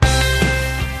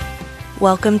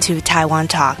Welcome to Taiwan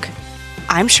Talk.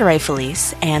 I'm Sheree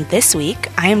Felice, and this week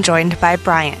I am joined by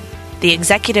Brian, the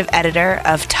executive editor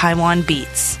of Taiwan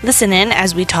Beats. Listen in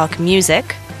as we talk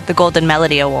music, the Golden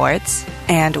Melody Awards,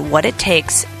 and what it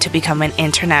takes to become an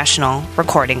international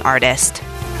recording artist.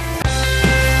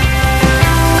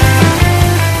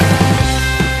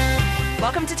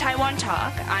 Welcome to Taiwan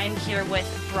Talk. I'm here with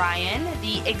Brian,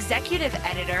 the executive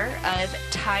editor of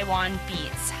Taiwan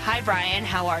Beats. Hi, Brian.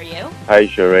 How are you? Hi,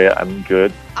 Sheree. I'm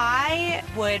good. I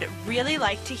would really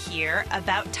like to hear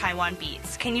about Taiwan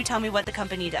Beats. Can you tell me what the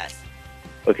company does?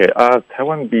 Okay.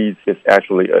 Taiwan Beats is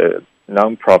actually a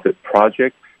nonprofit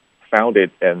project founded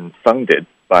and funded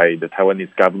by the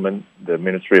Taiwanese government, the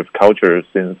Ministry of Culture,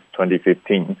 since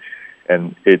 2015.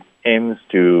 And it aims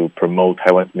to promote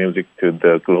Taiwan's music to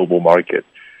the global market.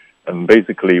 And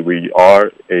basically, we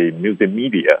are a music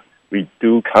media. We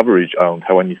do coverage on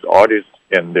Taiwanese artists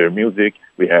and their music.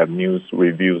 We have news,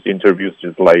 reviews, interviews,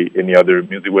 just like any other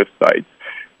music websites.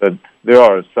 But there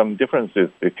are some differences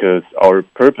because our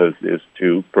purpose is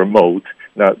to promote,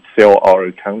 not sell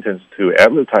our contents to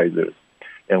advertisers.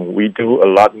 And we do a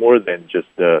lot more than just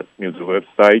the music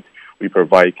website. We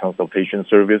provide consultation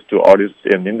service to artists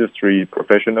and industry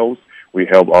professionals. We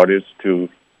help artists to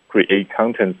create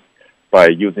content by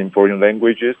using foreign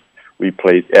languages. We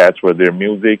place ads for their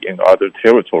music in other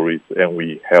territories, and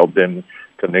we help them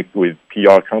connect with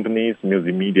PR companies,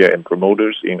 music media, and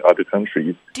promoters in other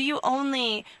countries. Do you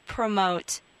only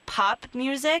promote pop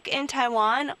music in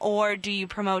Taiwan, or do you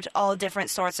promote all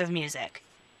different sorts of music?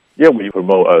 Yeah, we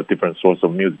promote different sorts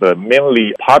of music, but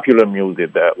mainly popular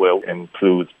music that will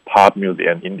include pop music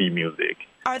and indie music.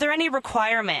 Are there any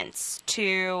requirements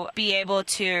to be able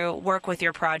to work with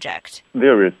your project?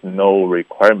 There is no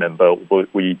requirement,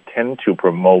 but we tend to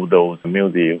promote those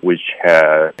music which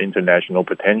have international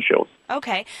potentials.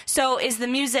 Okay, so is the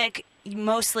music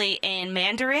mostly in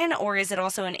Mandarin, or is it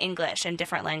also in English and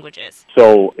different languages?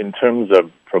 So in terms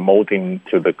of promoting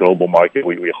to the global market,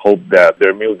 we hope that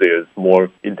their music is more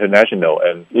international,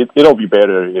 and it'll be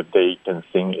better if they can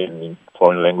sing in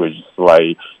foreign languages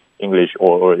like English,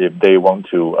 or if they want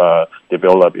to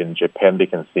develop in Japan, they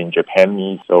can sing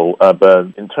Japanese. So,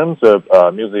 but in terms of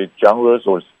music genres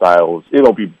or styles,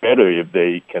 it'll be better if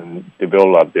they can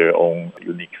develop their own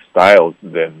unique styles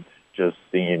than just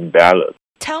singing ballads.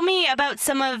 Tell me about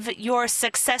some of your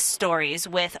success stories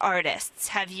with artists.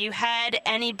 Have you had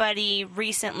anybody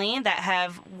recently that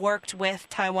have worked with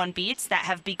Taiwan Beats that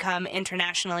have become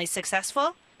internationally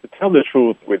successful? To tell the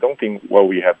truth, we don't think what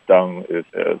we have done is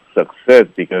a success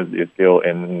because it's still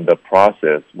in the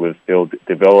process. We're still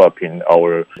developing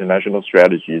our international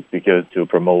strategies because to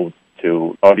promote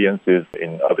to audiences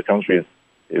in other countries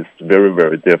is very,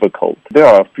 very difficult. There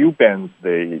are a few bands,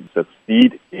 they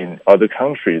succeed in other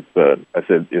countries, but I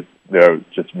said there are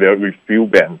just very few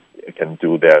bands that can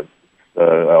do that.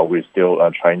 We're still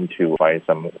trying to find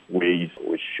some ways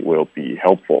which will be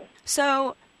helpful.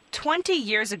 So 20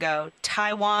 years ago,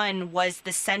 Taiwan was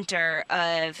the center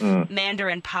of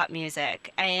Mandarin pop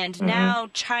music, and now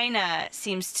China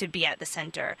seems to be at the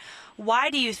center. Why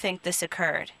do you think this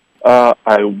occurred?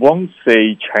 I won't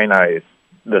say China is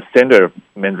the center of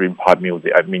Mandarin pop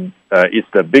music. I mean, it's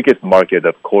the biggest market,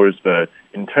 of course, but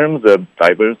in terms of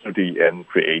diversity and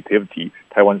creativity,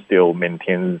 Taiwan still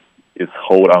maintains its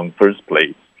hold on first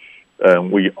place.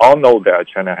 We all know that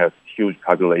China has huge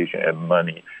population and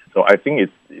money. So I think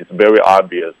it's very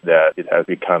obvious that it has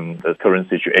become the current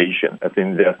situation. I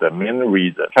think that's the main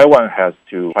reason. Taiwan has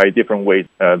to find different ways.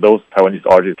 Those Taiwanese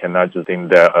artists cannot just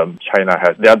think that China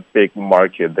has that big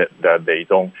market that they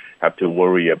don't have to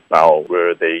worry about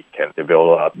where they can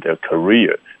develop their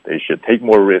career. They should take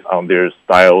more risk on their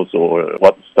styles or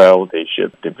what style they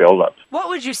should develop. What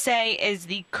would you say is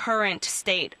the current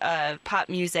state of pop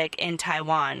music in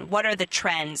Taiwan? What are the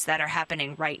trends that are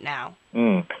happening right now?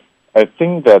 I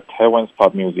think that Taiwan's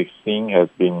pop music scene has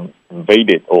been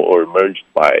invaded or merged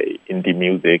by indie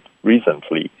music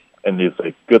recently. And it's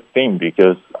a good thing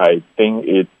because I think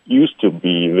it used to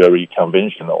be very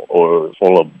conventional or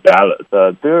full of ballads.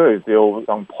 There is still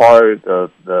some part of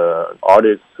the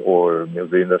artists or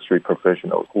music industry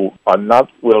professionals who are not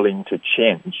willing to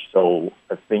change. So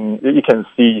I think you can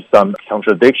see some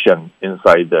contradiction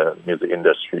inside the music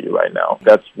industry right now.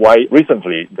 That's why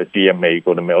recently the GMA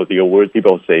Golden Melody Awards,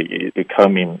 people say is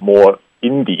becoming more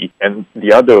indie, and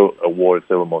the other award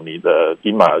ceremony, the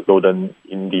GIMA Golden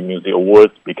Indie Music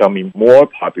Awards, becoming more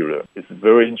popular. It's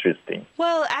very interesting.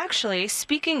 Well, actually,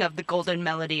 speaking of the Golden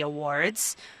Melody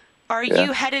Awards, are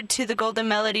you headed to the Golden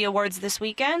Melody Awards this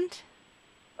weekend?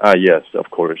 Yes, of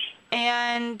course.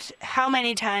 And how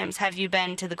many times have you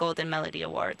been to the Golden Melody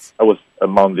Awards? I was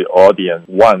among the audience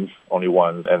only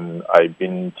once, and I've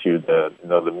been to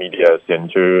the media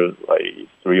center like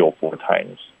 3 or 4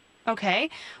 times. Okay.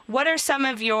 What are some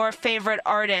of your favorite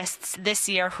artists this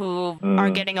year who are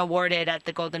getting awarded at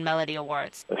the Golden Melody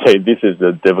Awards? Okay, this is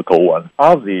a difficult one.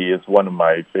 Ozzy is one of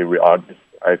my favorite artists.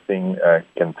 I think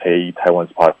can take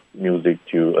Taiwan's pop music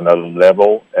to another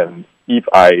level, and Eve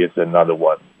I is another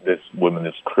one. This woman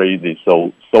is crazy,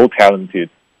 so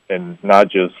talented, and not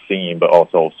just singing but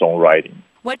also songwriting.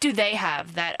 What do they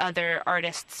have that other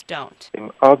artists don't? In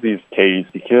Ozzy's case,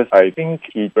 because I think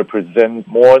he represents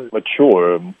more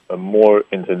mature, a more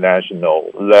international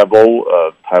level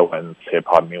of Taiwan's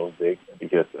hip-hop music,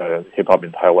 because hip-hop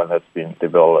in Taiwan has been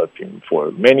developing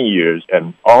for many years,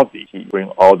 and Ozzy, he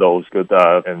brings all those good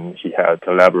stuff, and he has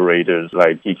collaborators,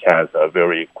 like he has a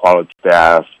very quality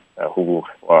staff who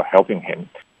are helping him.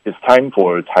 It's time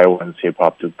for Taiwan's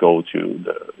hip-hop to go to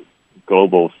the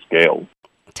global scale.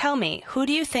 Tell me, who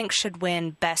do you think should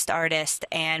win Best Artist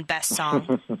and Best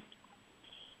Song?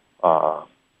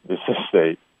 This is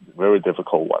a very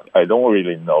difficult one. I don't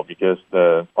really know, because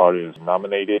the artists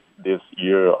nominated this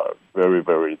year are very,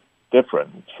 very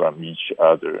different from each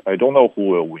other. I don't know who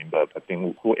will win, but I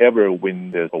think whoever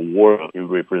wins this award, it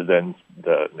represents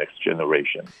the next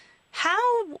generation.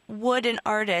 How would an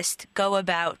artist go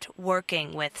about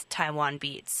working with Taiwan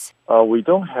Beats? We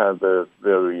don't have a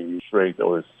very strict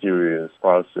or serious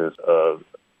process of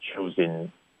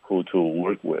choosing who to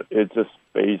work with. It's just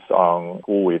based on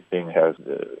who we think has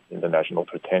the international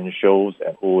potentials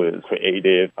and who is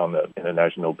creative on the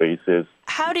international basis.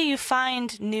 How do you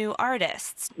find new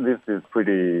artists? This is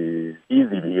pretty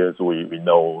easy because we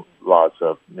know lots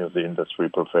of music industry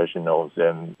professionals,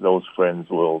 and those friends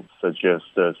will suggest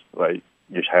us, like,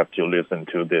 you have to listen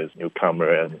to this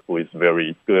newcomer and who is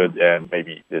very good, and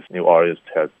maybe this new artist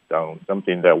has done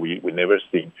something that we never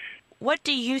seen. What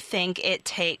do you think it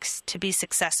takes to be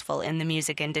successful in the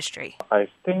music industry? I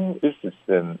think this is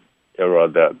an era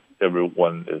that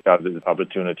everyone has got the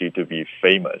opportunity to be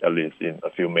famous, at least in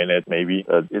a few minutes maybe.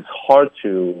 It's hard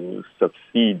to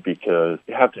succeed because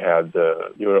you have to have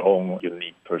your own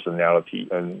unique personality,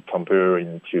 and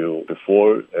comparing to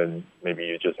before, and maybe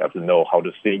you just have to know how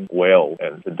to sing well.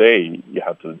 And today you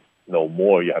have to know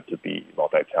more. You have to be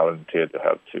multi-talented. You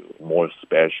have to be more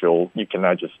special. You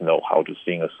cannot just know how to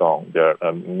sing a song. There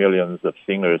are millions of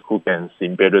singers who can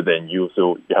sing better than you,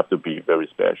 so you have to be very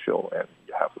special, and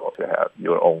you have to have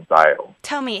your own style.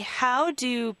 Tell me, how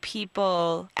do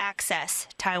people access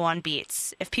Taiwan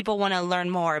Beats? If people want to learn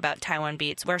more about Taiwan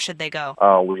Beats, where should they go?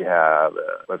 We have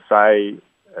a website,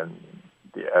 and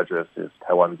the address is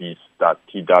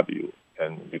taiwanbeats.tw,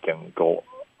 and you can go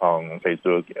on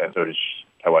Facebook and search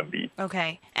Taiwan Beats.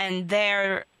 Okay. And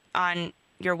there on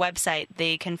your website,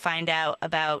 they can find out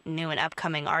about new and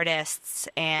upcoming artists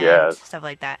and stuff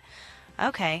like that.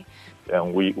 Okay.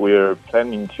 And we're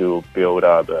planning to build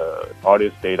up an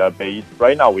artist database.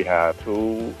 Right now we have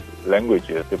 2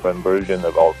 languages, different versions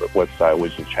of our website,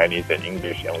 which is Chinese and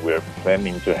English, and we're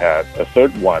planning to have a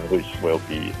 3rd one, which will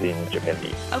be in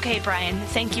Japanese. Okay, Brian,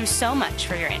 thank you so much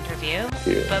for your interview.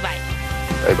 Thank you. Bye-bye.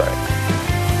 Bye-bye.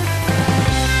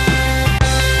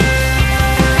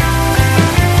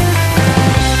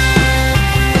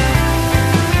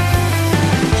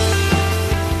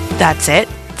 That's it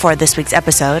for this week's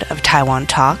episode of Taiwan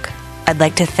Talk. I'd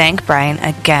like to thank Brian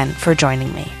again for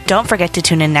joining me. Don't forget to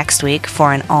tune in next week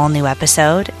for an all-new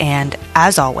episode, and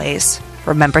as always,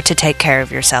 remember to take care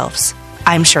of yourselves.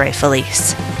 I'm Sheree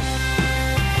Felice.